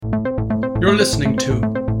You're listening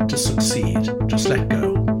to Succeed, Just Let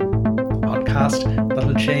Go, a podcast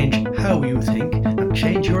that'll change how you think and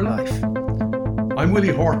change your life. I'm Willie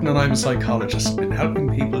Horton and I'm a psychologist, been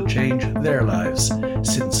helping people change their lives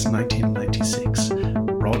since 1996.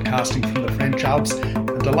 Broadcasting from the French Alps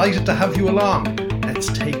and delighted to have you along. Let's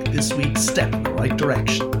take this week's step in the right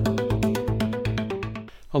direction.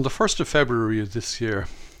 On the 1st of February of this year,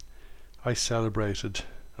 I celebrated,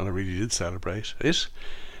 and I really did celebrate it,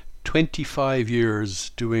 25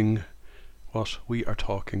 years doing what we are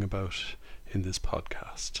talking about in this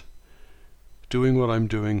podcast. Doing what I'm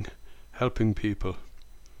doing, helping people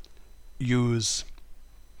use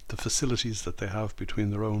the facilities that they have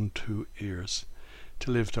between their own two ears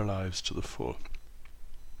to live their lives to the full.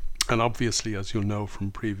 And obviously, as you'll know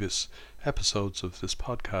from previous episodes of this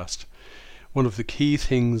podcast, one of the key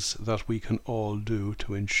things that we can all do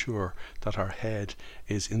to ensure that our head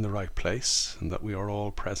is in the right place and that we are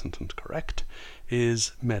all present and correct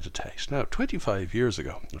is meditate. Now, 25 years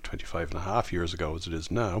ago, or 25 and a half years ago as it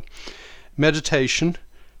is now, meditation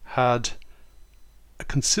had a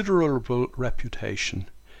considerable reputation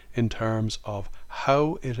in terms of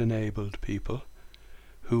how it enabled people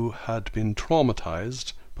who had been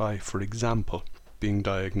traumatized by, for example, being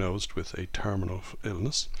diagnosed with a terminal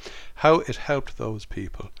illness, how it helped those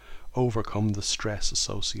people overcome the stress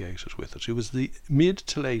associated with it. It was the mid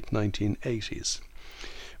to late 1980s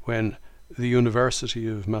when the University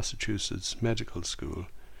of Massachusetts Medical School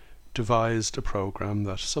devised a program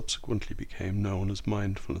that subsequently became known as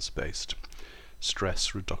mindfulness-based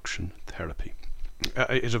stress reduction therapy.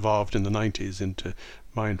 It evolved in the 90s into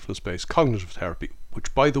mindfulness-based cognitive therapy,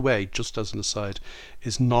 which, by the way, just as an aside,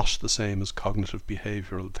 is not the same as cognitive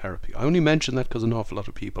behavioral therapy. I only mention that because an awful lot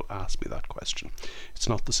of people ask me that question. It's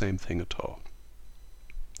not the same thing at all.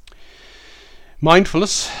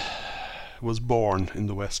 Mindfulness was born in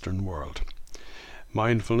the Western world.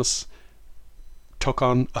 Mindfulness took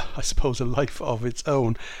on, I suppose, a life of its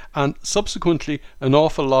own, and subsequently an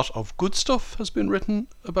awful lot of good stuff has been written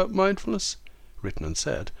about mindfulness, written and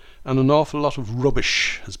said, and an awful lot of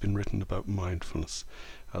rubbish has been written about mindfulness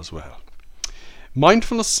as well.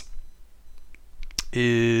 Mindfulness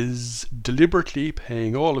is deliberately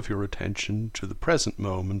paying all of your attention to the present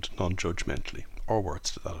moment non-judgmentally, or words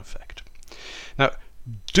to that effect. Now,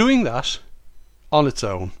 doing that on its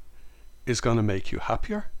own is going to make you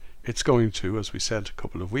happier. It's going to, as we said a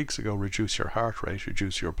couple of weeks ago, reduce your heart rate,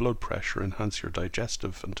 reduce your blood pressure, enhance your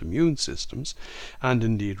digestive and immune systems, and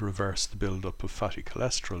indeed reverse the build-up of fatty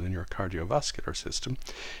cholesterol in your cardiovascular system.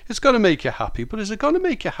 It's going to make you happy, but is it going to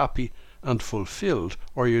make you happy and fulfilled,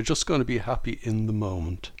 or are you just going to be happy in the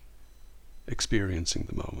moment, experiencing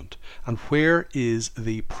the moment? And where is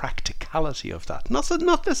the practicality of that?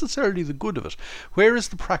 Not necessarily the good of it. Where is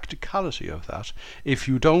the practicality of that if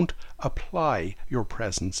you don't apply your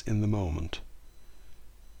presence in the moment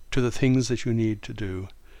to the things that you need to do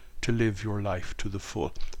to live your life to the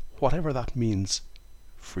full, whatever that means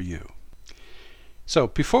for you? So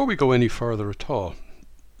before we go any further at all,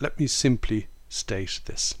 let me simply state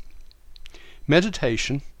this.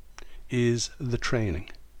 Meditation is the training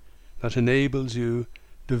that enables you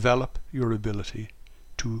develop your ability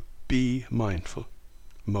to be mindful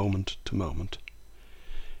moment to moment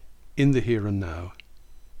in the here and now.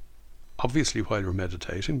 Obviously while you're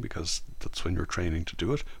meditating, because that's when you're training to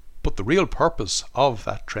do it, but the real purpose of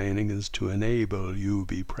that training is to enable you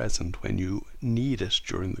be present when you need it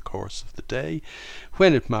during the course of the day,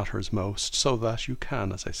 when it matters most, so that you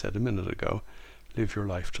can, as I said a minute ago, live your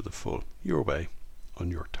life to the full, your way, on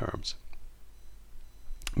your terms.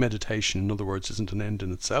 Meditation, in other words, isn't an end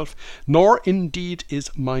in itself, nor indeed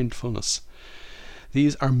is mindfulness.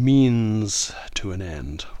 These are means to an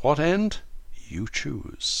end. What end? You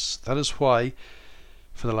choose. That is why,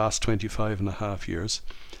 for the last 25 and a half years,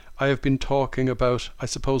 I have been talking about, I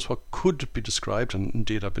suppose, what could be described, and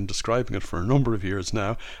indeed I've been describing it for a number of years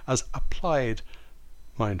now, as applied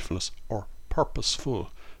mindfulness or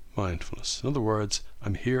purposeful mindfulness. In other words,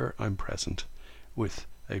 I'm here, I'm present, with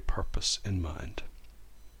a purpose in mind.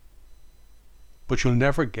 But you'll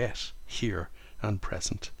never get here and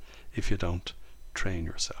present if you don't train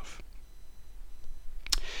yourself.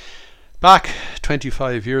 Back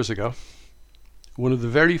 25 years ago, one of the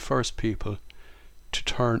very first people to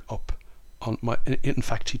turn up on my, in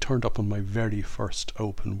fact he turned up on my very first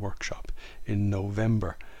open workshop in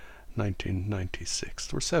November 1996.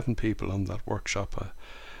 There were 7 people on that workshop.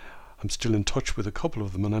 I'm still in touch with a couple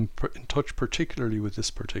of them, and I'm in touch particularly with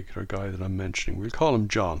this particular guy that I'm mentioning. We'll call him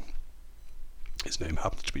John. His name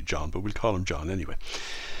happens to be John, but we'll call him John anyway.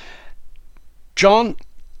 John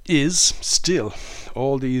is still,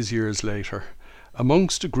 all these years later,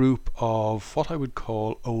 amongst a group of what I would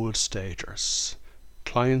call old stagers,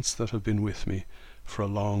 clients that have been with me for a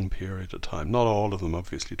long period of time. Not all of them,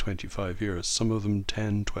 obviously, 25 years. Some of them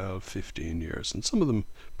 10, 12, 15 years, and some of them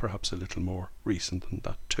perhaps a little more recent than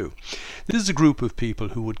that too. This is a group of people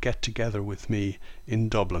who would get together with me in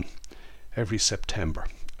Dublin every September.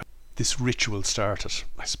 This ritual started,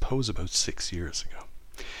 I suppose, about 6 years ago.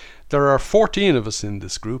 There are 14 of us in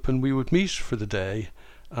this group, and we would meet for the day,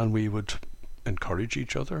 and we would encourage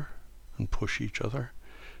each other and push each other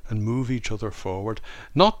and move each other forward,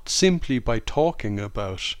 not simply by talking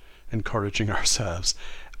about encouraging ourselves,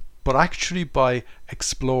 but actually by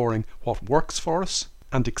exploring what works for us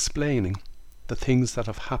and explaining the things that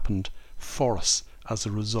have happened for us as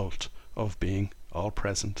a result of being all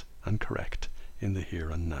present and correct in the here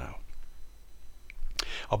and now.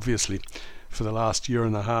 Obviously, for the last year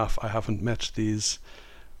and a half, I haven't met these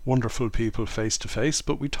wonderful people face to face,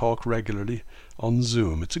 but we talk regularly on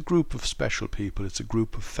Zoom. It's a group of special people. It's a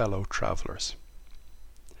group of fellow travellers.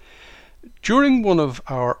 During one of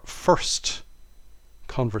our first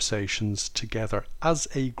conversations together as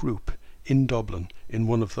a group in Dublin in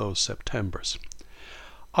one of those Septembers,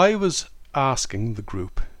 I was asking the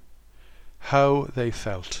group how they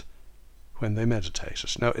felt when they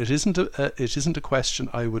meditated. Now, it isn't a question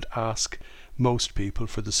I would ask most people,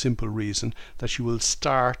 for the simple reason that you will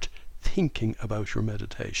start thinking about your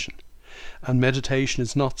meditation. And meditation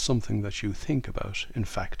is not something that you think about. In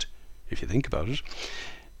fact, if you think about it,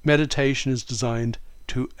 meditation is designed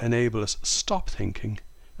to enable us stop thinking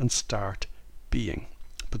and start being.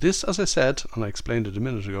 But this, as I said, and I explained it a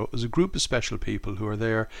minute ago, is a group of special people who are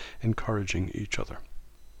there encouraging each other.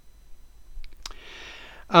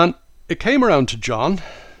 And it came around to John,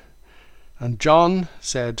 and John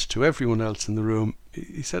said to everyone else in the room,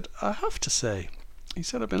 he said, I have to say, he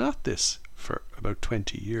said, I've been at this for about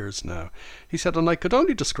 20 years now. He said, and I could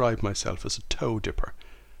only describe myself as a toe dipper.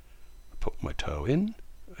 I put my toe in,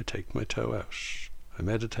 I take my toe out. I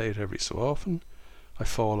meditate every so often, I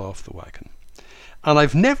fall off the wagon. And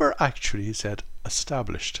I've never actually, he said,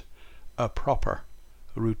 established a proper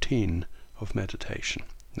routine of meditation.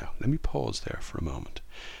 Now, let me pause there for a moment,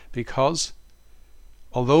 because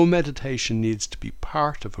although meditation needs to be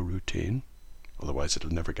part of a routine, otherwise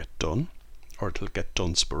it'll never get done, or it'll get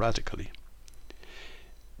done sporadically,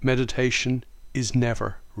 meditation is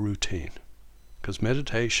never routine, because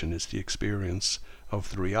meditation is the experience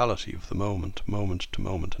of the reality of the moment, moment to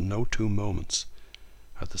moment, and no two moments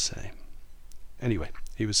are the same. Anyway,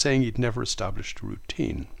 he was saying he'd never established a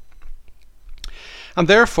routine. And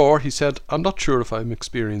therefore, he said, I'm not sure if I'm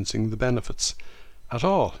experiencing the benefits at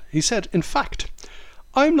all. He said, in fact,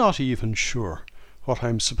 I'm not even sure what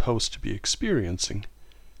I'm supposed to be experiencing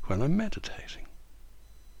when I'm meditating.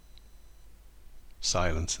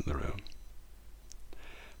 Silence in the room.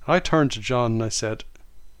 I turned to John and I said,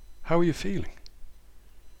 how are you feeling?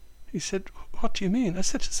 He said, what do you mean? I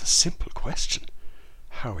said, it's a simple question.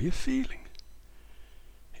 How are you feeling?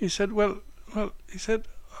 He said, well, he said,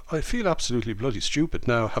 I feel absolutely bloody stupid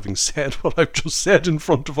now, having said what I've just said in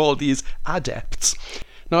front of all these adepts.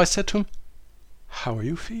 Now I said to him, how are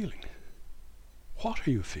you feeling? What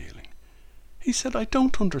are you feeling? He said, I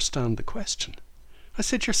don't understand the question. I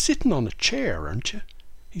said, you're sitting on a chair, aren't you?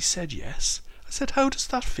 He said, yes. I said, how does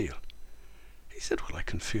that feel? He said, well, I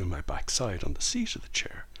can feel my backside on the seat of the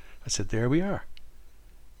chair. I said, there we are.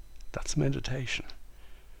 That's meditation.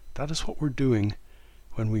 That is what we're doing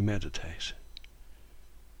when we meditate.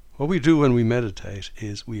 What we do when we meditate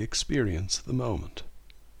is we experience the moment.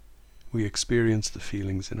 We experience the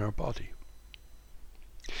feelings in our body.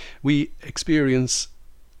 We experience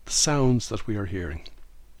the sounds that we are hearing.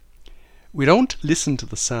 We don't listen to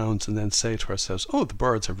the sounds and then say to ourselves, oh, the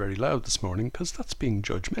birds are very loud this morning, because that's being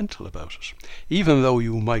judgmental about it. Even though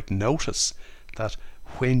you might notice that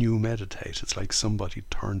when you meditate, it's like somebody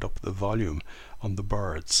turned up the volume on the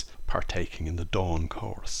birds partaking in the dawn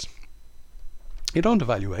chorus. You don't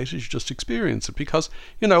evaluate it, you just experience it, because,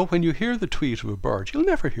 when you hear the tweet of a bird, you'll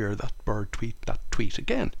never hear that bird tweet that tweet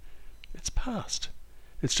again. It's past.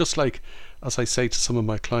 It's just like, as I say to some of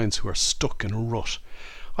my clients who are stuck in a rut,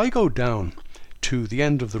 I go down to the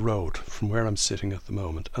end of the road from where I'm sitting at the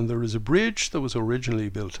moment, and there is a bridge that was originally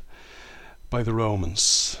built by the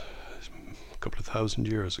Romans a couple of thousand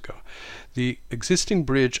years ago. The existing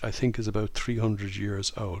bridge, I think, is about 300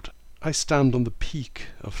 years old. I stand on the peak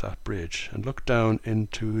of that bridge and look down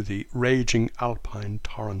into the raging alpine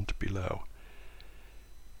torrent below.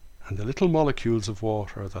 And the little molecules of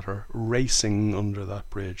water that are racing under that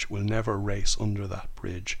bridge will never race under that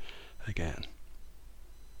bridge again.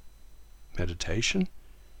 Meditation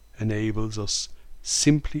enables us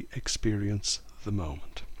simply experience the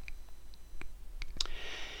moment.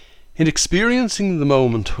 In experiencing the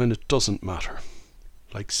moment when it doesn't matter,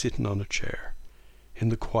 like sitting on a chair in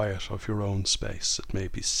the quiet of your own space at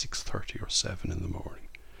maybe 6:30 or 7 in the morning,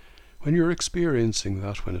 when you're experiencing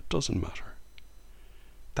that when it doesn't matter,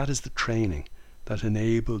 that is the training that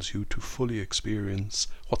enables you to fully experience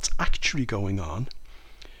what's actually going on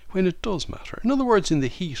when it does matter. In other words, in the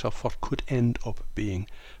heat of what could end up being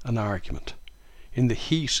an argument, in the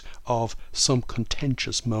heat of some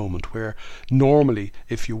contentious moment where normally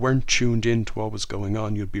if you weren't tuned in to what was going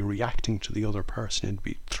on, you'd be reacting to the other person, you'd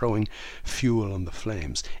be throwing fuel on the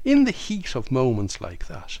flames. In the heat of moments like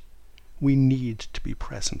that, we need to be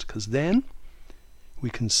present, because then we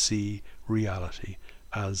can see reality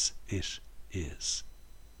as it is,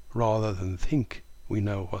 rather than think we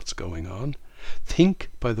know what's going on.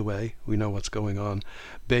 Think, by the way, we know what's going on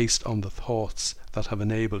based on the thoughts that have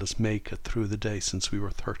enabled us make it through the day since we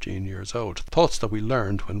were 13 years old. Thoughts that we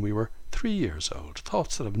learned when we were 3 years old.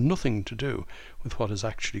 Thoughts that have nothing to do with what is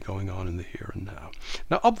actually going on in the here and now.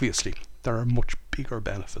 Now, obviously, there are much bigger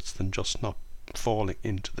benefits than just not falling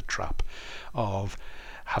into the trap of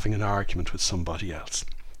having an argument with somebody else.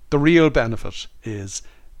 The real benefit is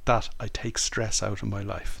that I take stress out of my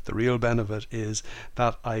life. The real benefit is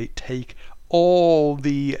that I take all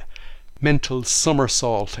the mental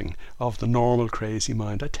somersaulting of the normal crazy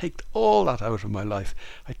mind. I take all that out of my life.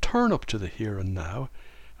 I turn up to the here and now,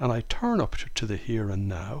 and I turn up to the here and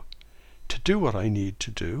now to do what I need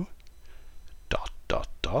to do, ...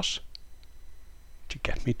 to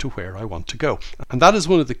get me to where I want to go. And that is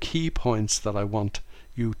one of the key points that I want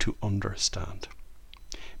you to understand.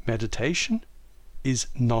 Meditation is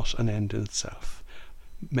not an end in itself.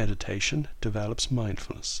 Meditation develops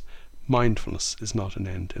mindfulness. Mindfulness is not an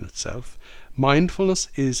end in itself. Mindfulness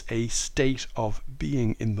is a state of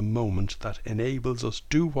being in the moment that enables us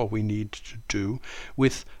do what we need to do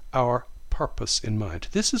with our purpose in mind.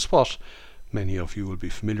 This is what, many of you will be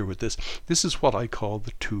familiar with this is what I call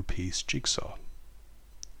the two-piece jigsaw.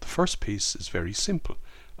 The first piece is very simple.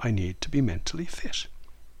 I need to be mentally fit.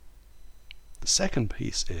 The second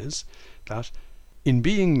piece is that in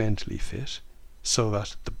being mentally fit, so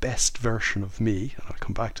that the best version of me, and I'll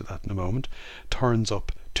come back to that in a moment, turns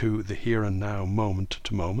up to the here and now, moment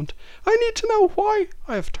to moment, I need to know why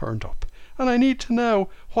I have turned up, and I need to know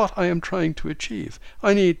what I am trying to achieve.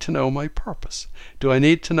 I need to know my purpose. Do I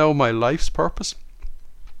need to know my life's purpose?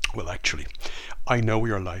 Well, actually, I know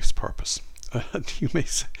your life's purpose. You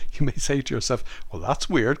may say to yourself, well, that's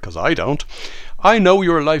weird, because I don't. I know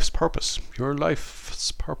your life's purpose. Your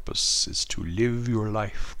life's purpose is to live your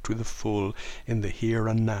life to the full in the here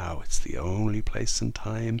and now. It's the only place and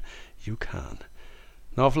time you can.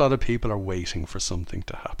 An awful lot of people are waiting for something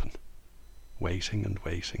to happen. Waiting and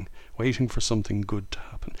waiting. Waiting for something good to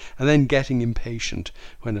happen. And then getting impatient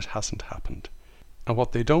when it hasn't happened. And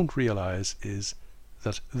what they don't realize is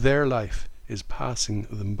that their life is passing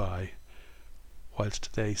them by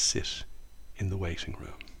whilst they sit in the waiting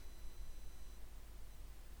room.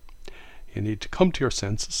 You need to come to your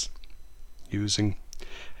senses using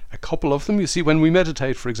a couple of them. You see, when we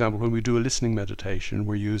meditate, for example, when we do a listening meditation,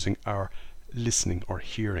 we're using our listening or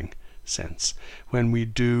hearing sense. When we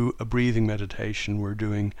do a breathing meditation, we're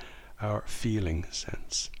doing our feeling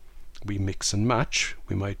sense. We mix and match.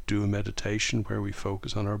 We might do a meditation where we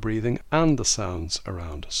focus on our breathing and the sounds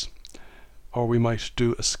around us. Or we might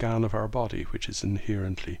do a scan of our body, which is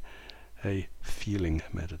inherently a feeling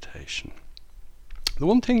meditation. The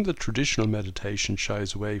one thing that traditional meditation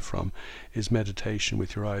shies away from is meditation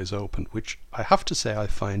with your eyes open, which I have to say I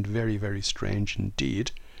find very, very strange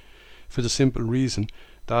indeed, for the simple reason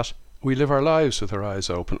that we live our lives with our eyes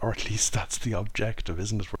open, or at least that's the objective,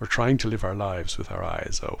 isn't it? We're trying to live our lives with our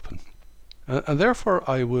eyes open. And therefore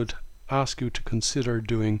I would ask you to consider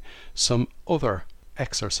doing some other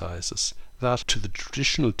exercises that to the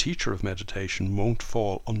traditional teacher of meditation won't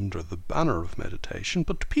fall under the banner of meditation,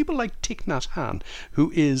 but to people like Thich Nhat Hanh,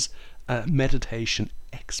 who is a meditation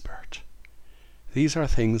expert. These are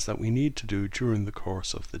things that we need to do during the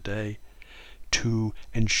course of the day to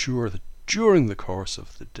ensure that during the course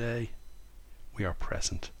of the day we are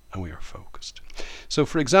present and we are focused. So,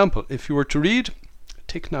 for example, if you were to read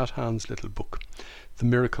Thich Nhat Hanh's little book, The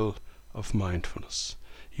Miracle of Mindfulness,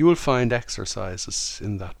 you will find exercises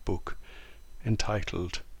in that book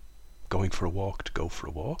entitled Going for a Walk to Go for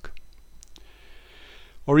a Walk,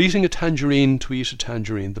 or Eating a Tangerine to Eat a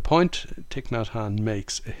Tangerine. The point Thich Nhat Hanh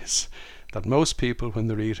makes is that most people, when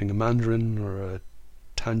they're eating a mandarin or a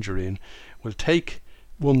tangerine, will take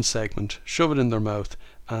one segment, shove it in their mouth,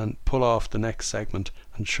 and pull off the next segment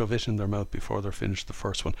and shove it in their mouth before they're finished the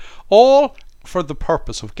first one. All for the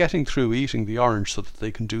purpose of getting through eating the orange so that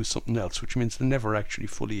they can do something else, which means they never actually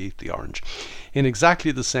fully eat the orange. In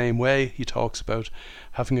exactly the same way, he talks about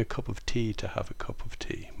having a cup of tea to have a cup of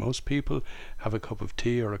tea. Most people have a cup of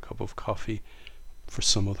tea or a cup of coffee for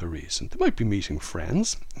some other reason. They might be meeting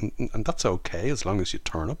friends, and that's okay as long as you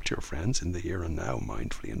turn up to your friends in the here and now,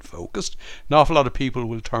 mindfully and focused. An awful lot of people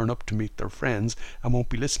will turn up to meet their friends and won't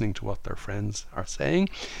be listening to what their friends are saying.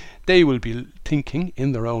 They will be thinking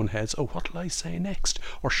in their own heads, oh, what'll I say next?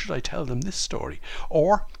 Or should I tell them this story?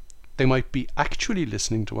 Or they might be actually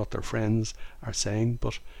listening to what their friends are saying,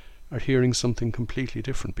 but are hearing something completely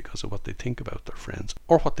different because of what they think about their friends,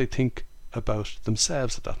 or what they think about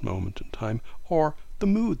themselves at that moment in time, or the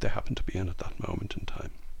mood they happen to be in at that moment in time.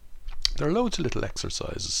 There are loads of little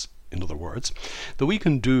exercises, in other words, that we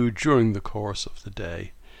can do during the course of the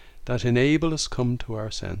day that enable us come to our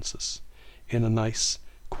senses in a nice,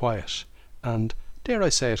 quiet, and, dare I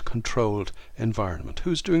say it, controlled environment.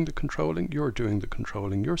 Who's doing the controlling? You're doing the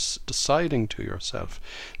controlling. You're deciding to yourself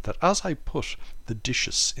that as I put the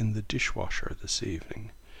dishes in the dishwasher this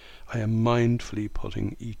evening, I am mindfully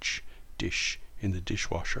putting each dish in the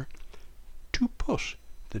dishwasher to put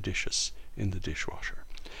the dishes in the dishwasher.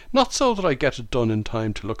 Not so that I get it done in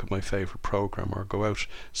time to look at my favourite programme or go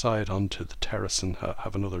outside onto the terrace and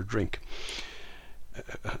have another drink.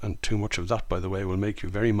 And too much of that, by the way, will make you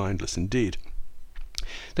very mindless indeed.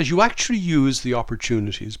 That you actually use the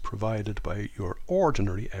opportunities provided by your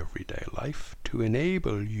ordinary everyday life to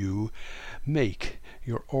enable you make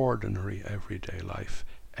your ordinary everyday life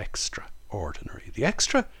extraordinary. The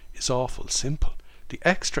extra is awful simple. The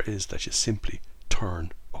extra is that you simply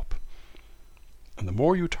turn up. And the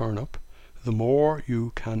more you turn up, the more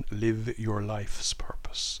you can live your life's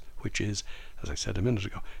purpose, which is, as I said a minute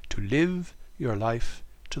ago, to live your life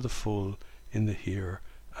to the full in the here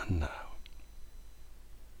and now.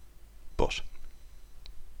 But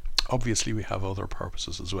obviously we have other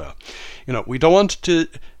purposes as well. We don't want to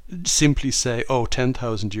simply say,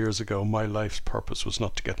 10,000 years ago my life's purpose was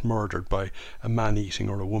not to get murdered by a man-eating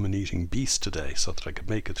or a woman-eating beast today so that I could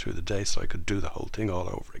make it through the day so I could do the whole thing all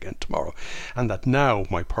over again tomorrow, and that now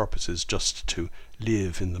my purpose is just to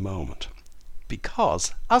live in the moment.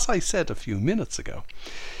 Because, as I said a few minutes ago,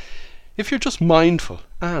 if you're just mindful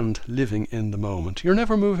and living in the moment, you're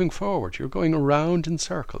never moving forward. You're going around in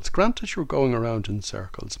circles. Granted, you're going around in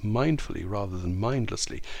circles mindfully rather than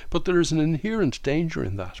mindlessly, but there is an inherent danger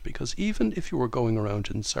in that, because even if you were going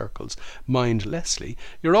around in circles mindlessly,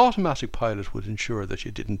 your automatic pilot would ensure that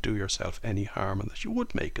you didn't do yourself any harm and that you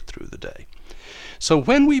would make it through the day. So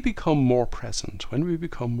when we become more present, when we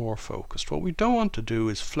become more focused, what we don't want to do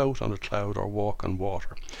is float on a cloud or walk on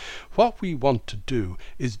water. What we want to do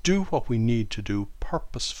is do what we need to do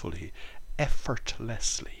purposefully,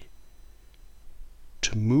 effortlessly,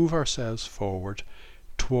 to move ourselves forward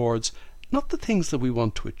towards not the things that we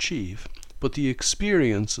want to achieve, but the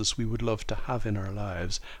experiences we would love to have in our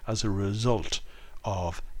lives as a result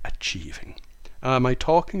of achieving. Am I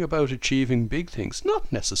talking about achieving big things?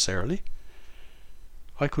 Not necessarily.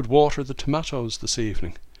 I could water the tomatoes this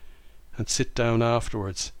evening and sit down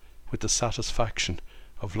afterwards with the satisfaction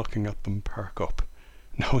of looking at them perk up,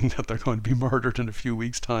 knowing that they're going to be murdered in a few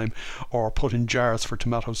weeks' time or put in jars for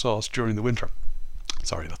tomato sauce during the winter.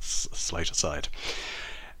 Sorry, that's a slight aside.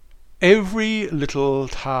 Every little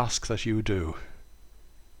task that you do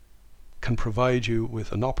can provide you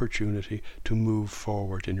with an opportunity to move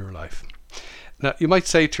forward in your life. Now, you might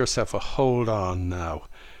say to yourself, hold on now.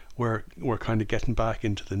 We're kind of getting back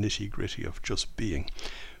into the nitty-gritty of just being.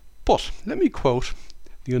 But let me quote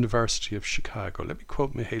the University of Chicago. Let me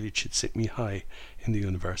quote Mihaly Csikszentmihalyi in the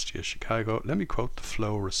University of Chicago. Let me quote the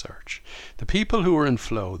flow research. The people who were in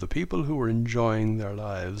flow, the people who were enjoying their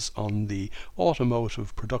lives on the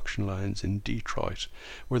automotive production lines in Detroit,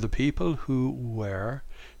 were the people who were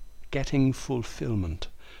getting fulfillment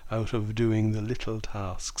out of doing the little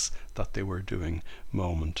tasks that they were doing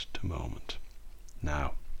moment to moment.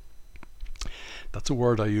 Now, that's a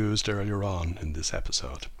word I used earlier on in this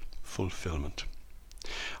episode, fulfillment.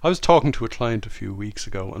 I was talking to a client a few weeks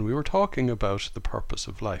ago, and we were talking about the purpose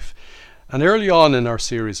of life. And early on in our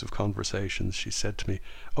series of conversations, she said to me,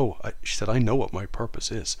 I know what my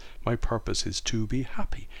purpose is. My purpose is to be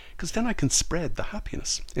happy, because then I can spread the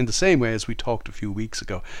happiness. In the same way as we talked a few weeks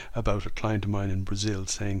ago about a client of mine in Brazil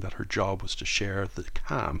saying that her job was to share the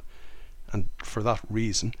calm. And for that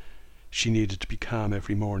reason, she needed to be calm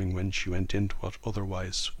every morning when she went into what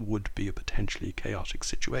otherwise would be a potentially chaotic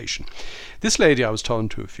situation. This lady I was talking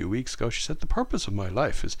to a few weeks ago, she said, the purpose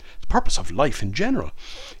of life in general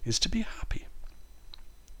is to be happy.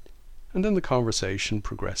 And then the conversation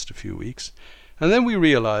progressed a few weeks, and then we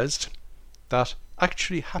realized that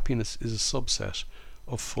actually happiness is a subset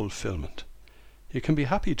of fulfillment. You can be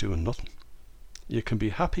happy doing nothing. You can be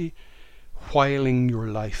happy whiling your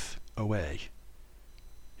life away.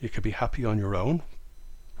 You can be happy on your own,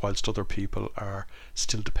 whilst other people are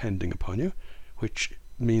still depending upon you, which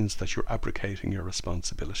means that you're abdicating your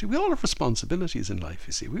responsibility. We all have responsibilities in life,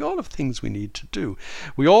 you see. We all have things we need to do.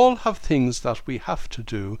 We all have things that we have to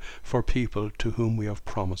do for people to whom we have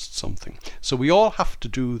promised something. So we all have to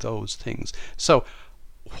do those things. So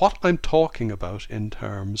what I'm talking about in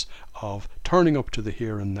terms of turning up to the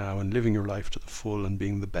here and now and living your life to the full and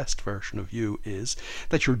being the best version of you is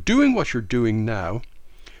that you're doing what you're doing now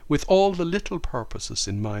with all the little purposes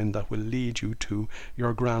in mind that will lead you to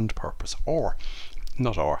your grand purpose,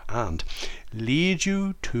 and lead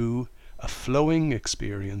you to a flowing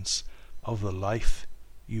experience of the life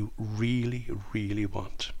you really, really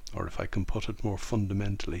want. Or if I can put it more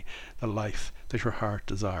fundamentally, the life that your heart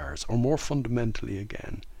desires. Or more fundamentally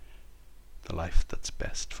again, the life that's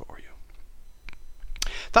best for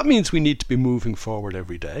you. That means we need to be moving forward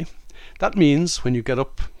every day. That means when you get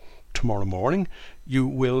up tomorrow morning, you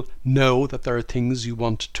will know that there are things you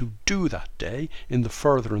want to do that day in the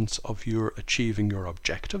furtherance of your achieving your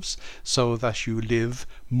objectives, so that you live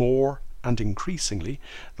more and increasingly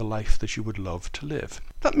the life that you would love to live.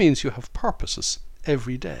 That means you have purposes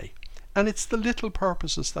every day. And it's the little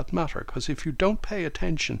purposes that matter, because if you don't pay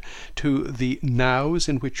attention to the nows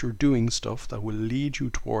in which you're doing stuff that will lead you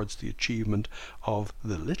towards the achievement of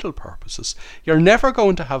the little purposes, you're never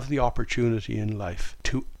going to have the opportunity in life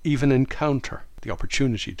to even encounter the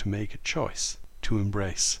opportunity to make a choice to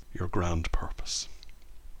embrace your grand purpose.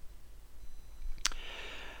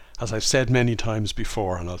 As I've said many times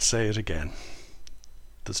before, and I'll say it again,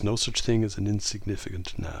 there's no such thing as an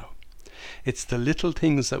insignificant now. It's the little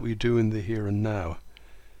things that we do in the here and now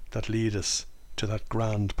that lead us to that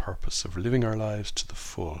grand purpose of living our lives to the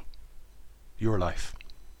full. Your life,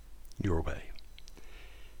 your way.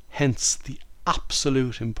 Hence the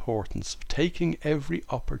absolute importance of taking every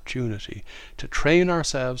opportunity to train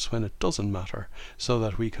ourselves when it doesn't matter, so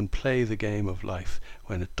that we can play the game of life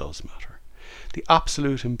when it does matter. The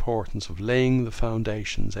absolute importance of laying the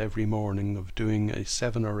foundations every morning, of doing a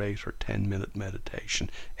 7 or 8 or 10 minute meditation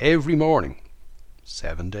every morning,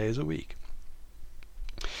 7 days a week.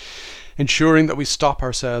 Ensuring that we stop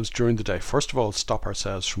ourselves during the day. First of all, stop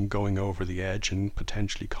ourselves from going over the edge in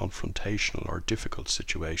potentially confrontational or difficult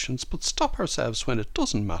situations, but stop ourselves when it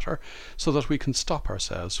doesn't matter, so that we can stop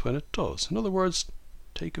ourselves when it does. In other words,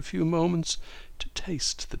 take a few moments to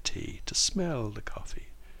taste the tea, to smell the coffee,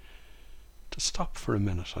 to stop for a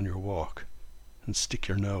minute on your walk and stick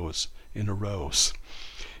your nose in a rose.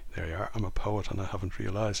 There you are, I'm a poet and I haven't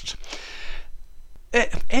realised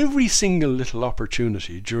it. Every single little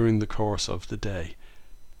opportunity during the course of the day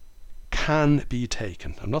can be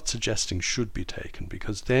taken. I'm not suggesting should be taken,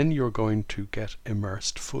 because then you're going to get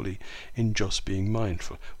immersed fully in just being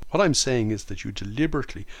mindful. What I'm saying is that you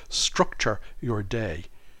deliberately structure your day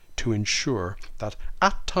to ensure that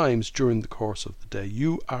at times during the course of the day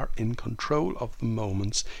you are in control of the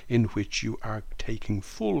moments in which you are taking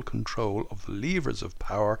full control of the levers of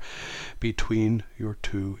power between your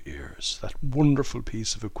two ears. That wonderful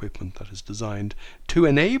piece of equipment that is designed to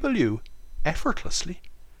enable you effortlessly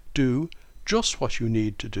do just what you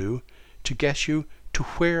need to do to get you to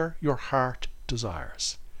where your heart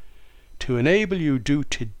desires. To enable you do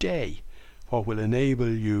today what will enable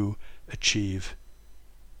you achieve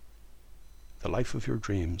the life of your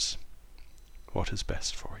dreams, what is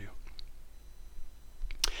best for you.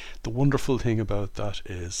 The wonderful thing about that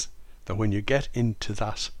is that when you get into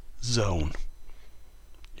that zone,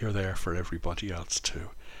 you're there for everybody else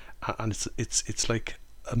too. And it's like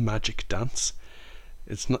a magic dance.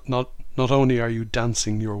 It's not only are you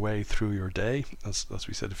dancing your way through your day, as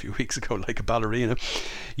we said a few weeks ago, like a ballerina,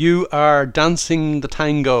 you are dancing the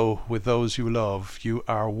tango with those you love. You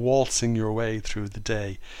are waltzing your way through the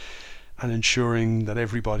day and ensuring that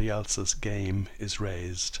everybody else's game is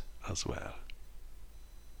raised as well.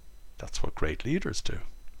 That's what great leaders do.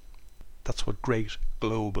 That's what great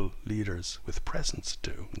global leaders with presence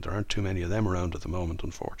do. There aren't too many of them around at the moment,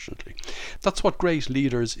 unfortunately. That's what great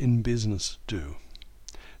leaders in business do.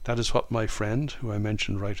 That is what my friend, who I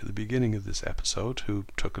mentioned right at the beginning of this episode, who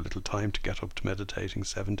took a little time to get up to meditating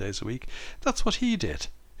 7 days a week, that's what he did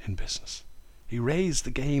in business. He raised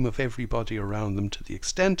the game of everybody around them to the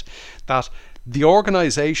extent that the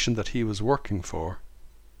organization that he was working for,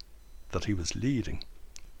 that he was leading,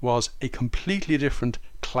 was a completely different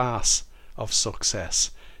class of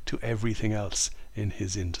success to everything else in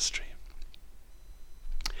his industry.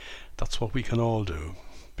 That's what we can all do,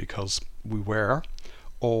 because we were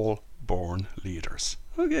all born leaders.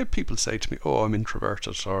 Okay, people say to me, oh, I'm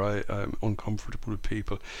introverted, or I'm uncomfortable with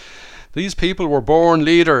people. These people were born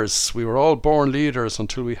leaders. We were all born leaders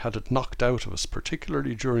until we had it knocked out of us,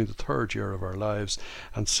 particularly during the third year of our lives,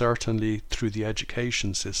 and certainly through the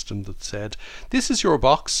education system that said, this is your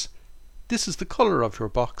box, this is the colour of your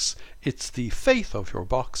box, it's the faith of your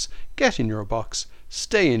box, get in your box,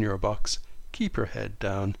 stay in your box, keep your head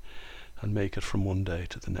down, and make it from one day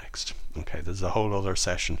to the next. Okay, there's a whole other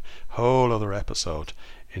session, whole other episode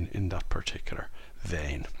in that particular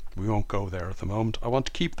vein. We won't go there at the moment. I want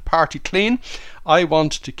to keep the party clean. I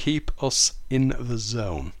want to keep us in the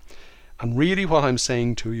zone. And really what I'm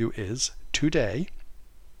saying to you is, today,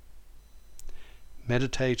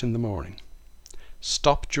 meditate in the morning.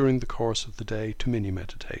 Stop during the course of the day to mini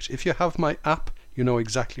meditate. If you have my app, you know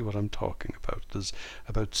exactly what I'm talking about. There's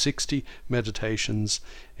about 60 meditations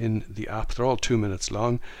in the app. They're all 2 minutes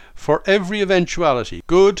long for every eventuality,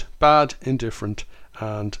 good, bad, indifferent,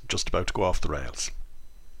 and just about to go off the rails.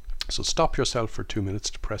 So stop yourself for 2 minutes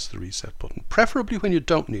to press the reset button, preferably when you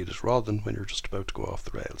don't need it rather than when you're just about to go off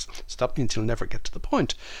the rails. Stop means you'll never get to the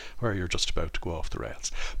point where you're just about to go off the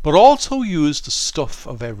rails. But also use the stuff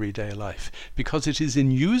of everyday life, because it is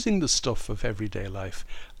in using the stuff of everyday life,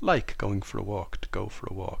 like going for a walk to go for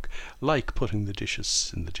a walk, like putting the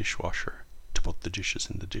dishes in the dishwasher to put the dishes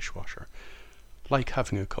in the dishwasher, like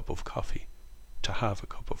having a cup of coffee to have a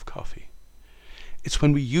cup of coffee. It's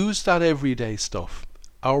when we use that everyday stuff,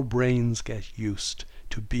 our brains get used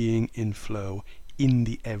to being in flow in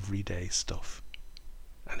the everyday stuff.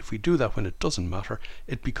 And if we do that when it doesn't matter,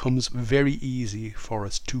 it becomes very easy for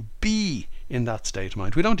us to be in that state of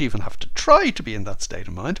mind. We don't even have to try to be in that state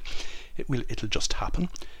of mind. It'll just happen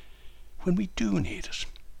when we do need it.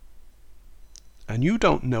 And you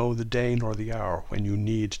don't know the day nor the hour when you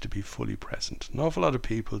need to be fully present. An awful lot of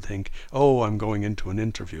people think, oh, I'm going into an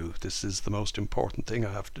interview. This is the most important thing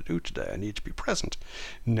I have to do today. I need to be present.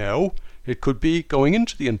 No, it could be going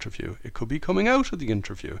into the interview. It could be coming out of the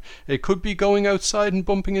interview. It could be going outside and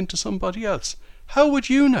bumping into somebody else. How would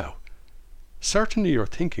you know? Certainly your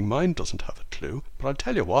thinking mind doesn't have a clue. But I'll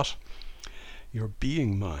tell you what, your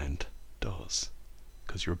being mind does.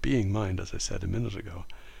 Because your being mind, as I said a minute ago,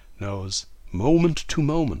 knows moment to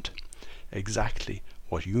moment exactly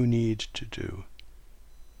what you need to do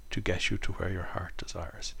to get you to where your heart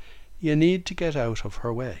desires. You need to get out of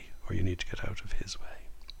her way, or you need to get out of his way.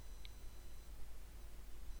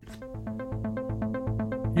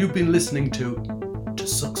 You've been listening to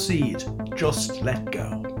Succeed, Just Let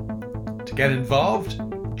Go. To get involved,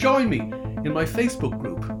 join me in my Facebook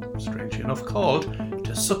group, strangely enough called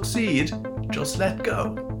To Succeed, Just Let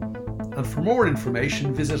Go. And for more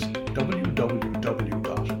information, visit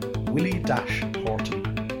www.willie-horton.com.